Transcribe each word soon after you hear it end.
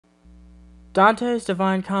Dante's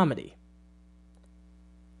Divine Comedy,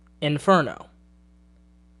 Inferno,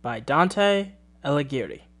 by Dante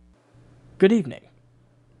Alighieri. Good evening.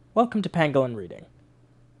 Welcome to Pangolin Reading.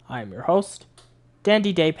 I am your host,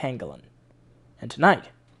 Dandy Day Pangolin, and tonight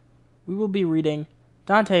we will be reading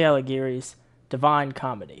Dante Alighieri's Divine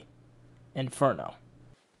Comedy, Inferno.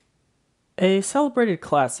 A celebrated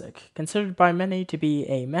classic, considered by many to be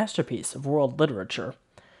a masterpiece of world literature,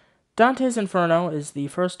 Dante's Inferno is the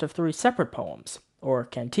first of three separate poems, or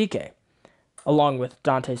cantiche, along with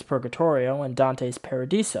Dante's Purgatorio and Dante's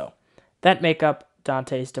Paradiso, that make up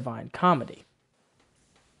Dante's Divine Comedy.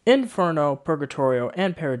 Inferno, Purgatorio,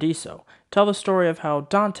 and Paradiso tell the story of how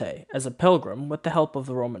Dante, as a pilgrim with the help of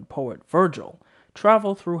the Roman poet Virgil,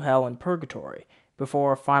 travel through hell and purgatory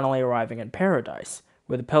before finally arriving in paradise,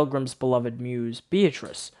 where the pilgrim's beloved muse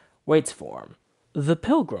Beatrice waits for him. The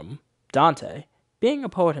pilgrim, Dante, being a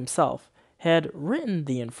poet himself, had written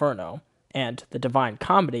the Inferno and the Divine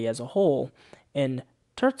Comedy as a whole in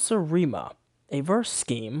terza rima, a verse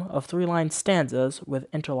scheme of three-line stanzas with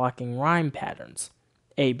interlocking rhyme patterns,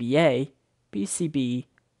 ABA, BCB,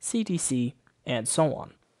 CTC, and so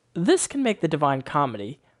on. This can make the Divine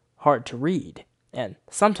Comedy hard to read, and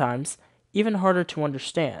sometimes even harder to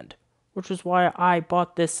understand, which is why I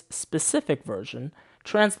bought this specific version,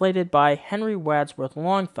 translated by Henry Wadsworth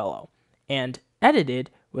Longfellow, and edited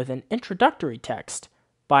with an introductory text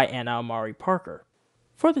by Anna Amari Parker.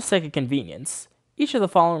 For the sake of convenience, each of the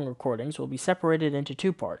following recordings will be separated into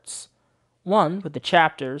two parts. One with the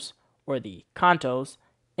chapters, or the Cantos,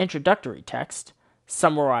 introductory text,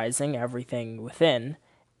 summarizing everything within,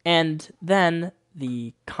 and then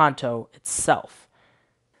the canto itself.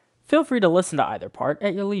 Feel free to listen to either part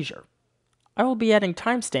at your leisure. I will be adding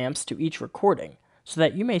timestamps to each recording, so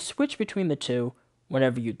that you may switch between the two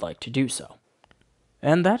whenever you'd like to do so.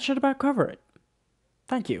 And that should about cover it.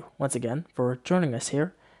 Thank you, once again, for joining us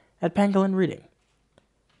here at Pangolin Reading.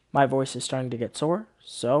 My voice is starting to get sore,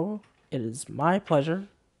 so it is my pleasure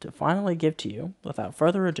to finally give to you, without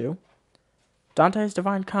further ado, Dante's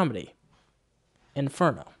Divine Comedy,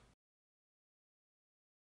 Inferno.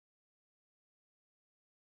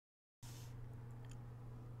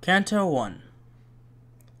 Canto 1.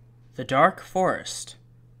 The Dark Forest,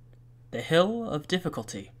 the Hill of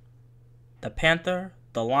Difficulty, the Panther,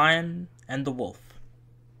 the Lion, and the Wolf.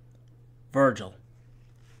 Virgil.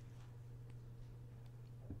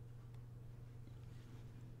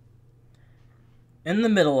 In the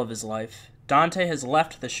middle of his life, Dante has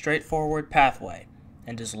left the straightforward pathway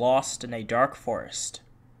and is lost in a dark forest.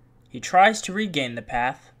 He tries to regain the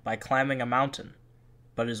path by climbing a mountain,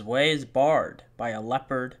 but his way is barred by a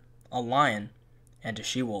leopard, a lion, and a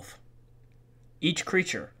she-wolf, each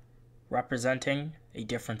creature representing a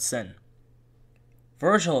different sin.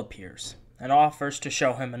 Virgil appears and offers to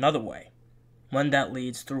show him another way, one that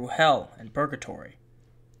leads through hell and purgatory.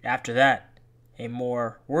 After that, a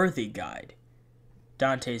more worthy guide,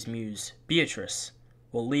 Dante's muse Beatrice,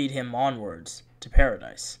 will lead him onwards to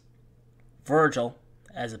paradise. Virgil,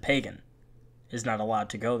 as a pagan, is not allowed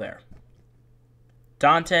to go there.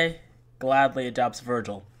 Dante gladly adopts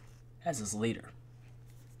Virgil as his leader.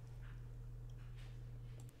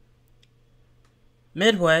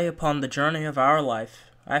 Midway upon the journey of our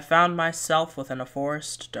life, I found myself within a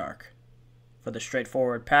forest dark, for the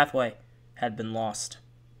straightforward pathway had been lost.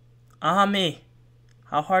 Ah me!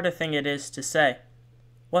 How hard a thing it is to say.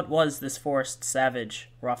 What was this forest savage,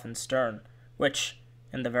 rough and stern, which,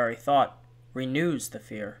 in the very thought, renews the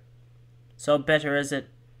fear? So bitter is it,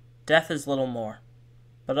 death is little more,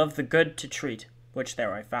 but of the good to treat, which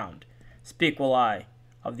there I found, speak will I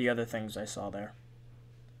of the other things I saw there.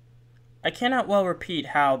 I cannot well repeat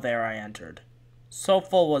how there I entered. So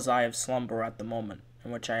full was I of slumber at the moment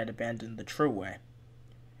in which I had abandoned the true way.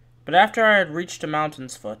 But after I had reached a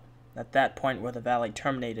mountain's foot, at that point where the valley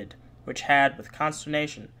terminated, which had, with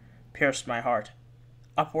consternation, pierced my heart,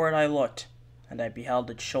 upward I looked, and I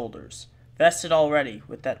beheld its shoulders, vested already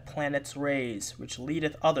with that planet's rays which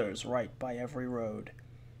leadeth others right by every road.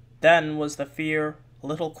 Then was the fear a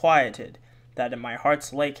little quieted that in my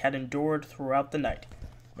heart's lake had endured throughout the night,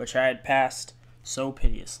 which I had passed so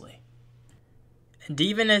piteously. And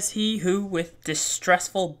even as he who with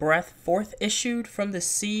distressful breath forth issued from the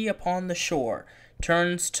sea upon the shore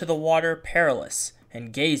turns to the water perilous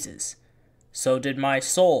and gazes, so did my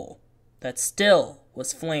soul, that still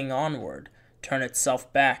was fleeing onward, turn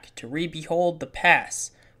itself back to re-behold the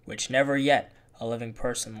pass which never yet a living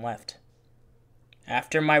person left.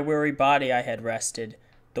 After my weary body I had rested,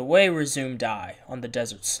 the way resumed I on the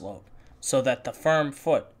desert slope, so that the firm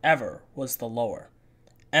foot ever was the lower.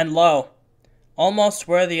 And lo, almost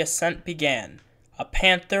where the ascent began, a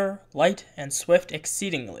panther, light and swift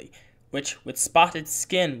exceedingly, which with spotted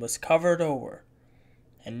skin was covered o'er.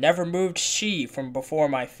 And never moved she from before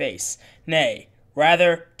my face, nay,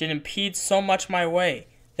 rather did impede so much my way,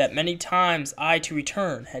 that many times I to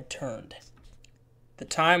return had turned. The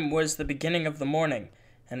time was the beginning of the morning,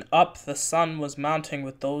 and up the sun was mounting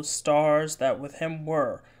with those stars that with him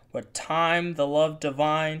were, what time the love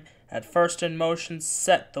divine at first in motion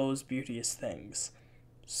set those beauteous things.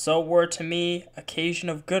 So were to me occasion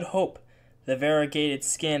of good hope the variegated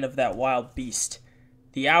skin of that wild beast,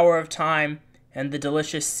 the hour of time, and the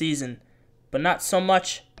delicious season, but not so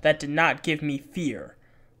much that did not give me fear,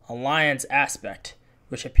 a lion's aspect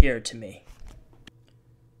which appeared to me.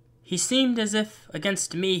 He seemed as if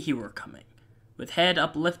against me he were coming, with head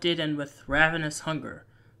uplifted and with ravenous hunger,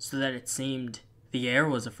 so that it seemed the air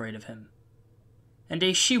was afraid of him. And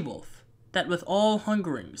a she-wolf, that with all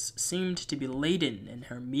hungerings seemed to be laden in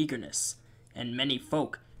her meagerness, and many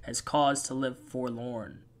folk has cause to live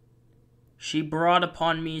forlorn. She brought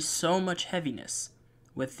upon me so much heaviness,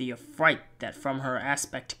 with the affright that from her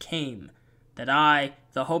aspect came, that I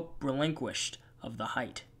the hope relinquished of the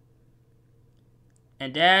height.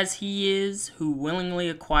 And as he is who willingly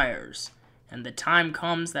acquires, and the time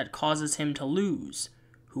comes that causes him to lose,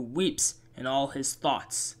 who weeps in all his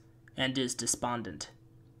thoughts, and is despondent.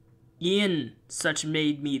 E'en such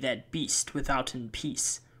made me that beast withouten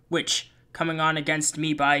peace, which, coming on against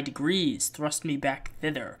me by degrees, thrust me back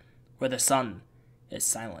thither, where the sun is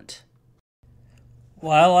silent.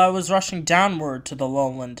 While I was rushing downward to the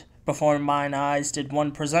lowland, before mine eyes did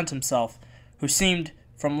one present himself, who seemed,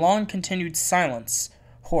 from long-continued silence,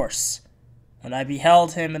 hoarse. When I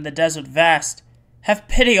beheld him in the desert vast, "Have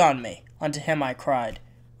pity on me!" unto him I cried,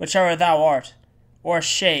 "whichever thou art, or a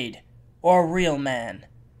shade, or a real man."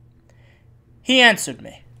 He answered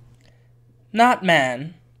me, "Not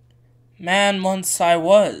man. Man once I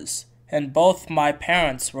was, and both my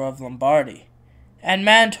parents were of Lombardy, and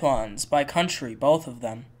Mantuans by country, both of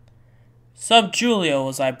them. Sub Julio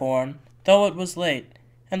was I born, though it was late,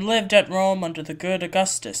 and lived at Rome under the good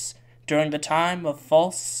Augustus, during the time of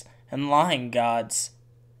false and lying gods.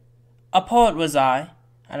 A poet was I,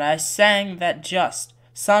 and I sang that just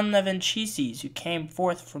son of Anchises who came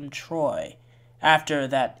forth from Troy, after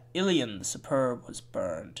that Ilion the superb was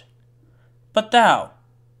burned. But thou,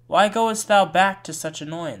 why goest thou back to such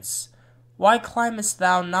annoyance? Why climbest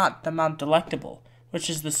thou not the Mount Delectable, which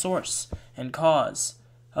is the source and cause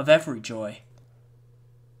of every joy?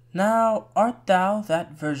 Now art thou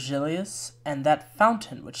that Virgilius, and that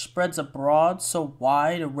fountain which spreads abroad so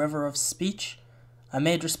wide a river of speech?" I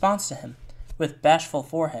made response to him, with bashful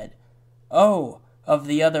forehead, "O, of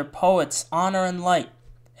the other poets' honor and light,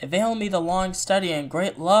 avail me the long study and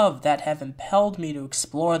great love that have impelled me to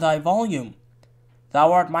explore thy volume.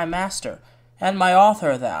 Thou art my master, and my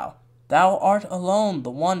author thou. Thou art alone the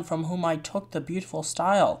one from whom I took the beautiful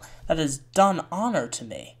style that has done honor to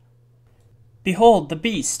me. Behold the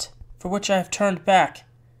beast, for which I have turned back.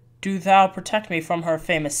 Do thou protect me from her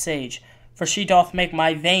famous sage, for she doth make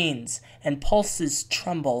my veins and pulses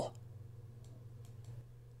tremble."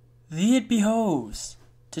 "Thee it behoves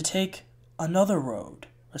to take another road,"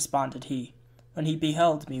 responded he, when he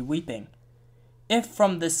beheld me weeping, "if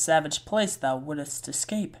from this savage place thou wouldest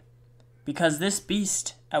escape, because this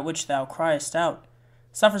beast, at which thou criest out,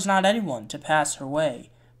 suffers not any one to pass her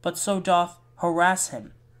way, but so doth harass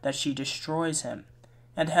him that she destroys him,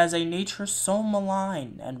 and has a nature so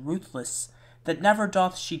malign and ruthless that never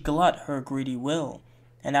doth she glut her greedy will,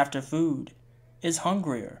 and after food is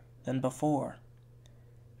hungrier than before.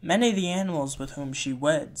 Many the animals with whom she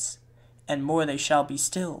weds, and more they shall be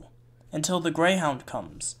still, until the greyhound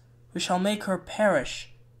comes, who shall make her perish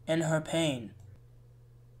in her pain.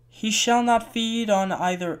 He shall not feed on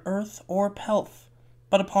either earth or pelf,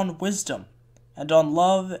 but upon wisdom, and on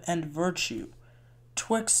love and virtue.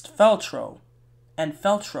 Twixt Feltro and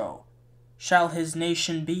Feltro shall his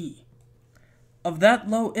nation be. Of that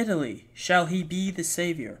low Italy shall he be the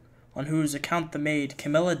savior, on whose account the maid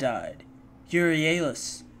Camilla died,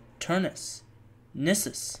 Euryalus, Turnus,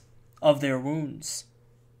 Nissus, of their wounds.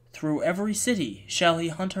 Through every city shall he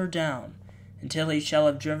hunt her down, until he shall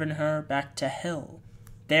have driven her back to hell,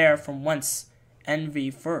 there from whence envy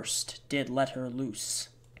first did let her loose.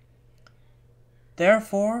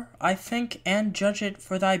 Therefore I think and judge it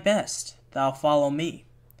for thy best thou follow me,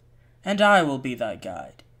 and I will be thy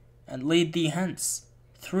guide, and lead thee hence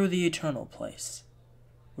through the eternal place,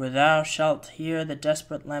 where thou shalt hear the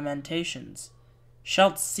desperate lamentations,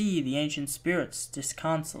 shalt see the ancient spirits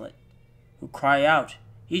disconsolate, who cry out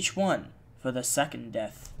each one for the second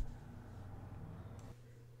death.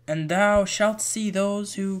 And thou shalt see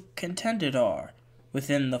those who contented are,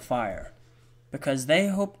 within the fire, because they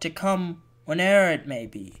hope to come whene'er it may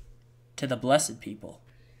be, to the blessed people.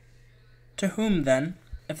 To whom then,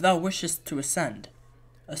 if thou wishest to ascend,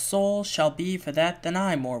 a soul shall be for that than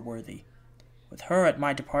I more worthy. With her at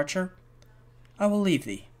my departure, I will leave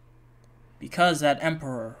thee, because that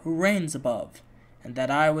emperor who reigns above, and that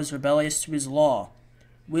I was rebellious to his law,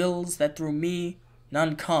 wills that through me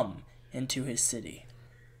none come into his city.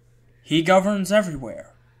 He governs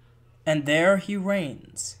everywhere, and there he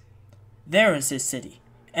reigns. There is his city,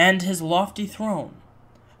 and his lofty throne.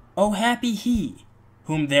 O happy he,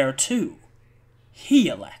 whom thereto he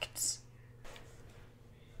elects.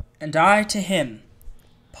 And I to him,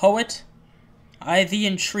 poet, I thee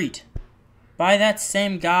entreat, by that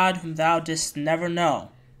same God whom thou didst never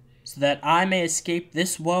know, so that I may escape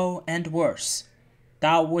this woe and worse,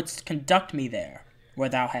 thou wouldst conduct me there, where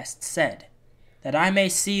thou hast said, that I may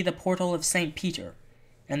see the portal of St. Peter,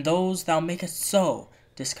 and those thou makest so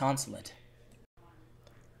disconsolate.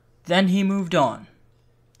 Then he moved on,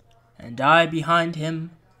 and I behind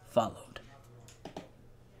him followed.